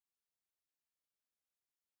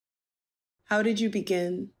How did you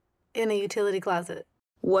begin? In a utility closet.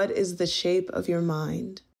 What is the shape of your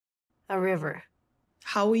mind? A river.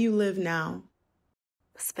 How will you live now?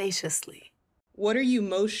 Spaciously. What are you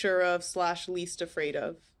most sure of / least afraid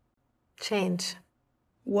of? Change.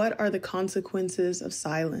 What are the consequences of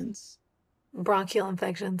silence? Bronchial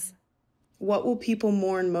infections. What will people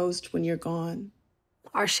mourn most when you're gone?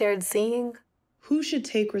 Our shared seeing. Who should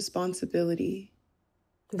take responsibility?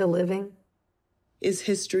 The living. Is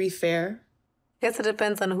history fair? Guess it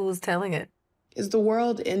depends on who's telling it. Is the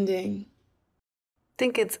world ending? I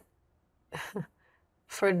think it's,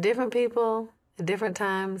 for different people, at different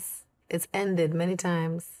times, it's ended many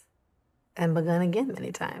times and begun again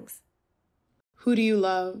many times. Who do you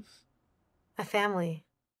love? My family.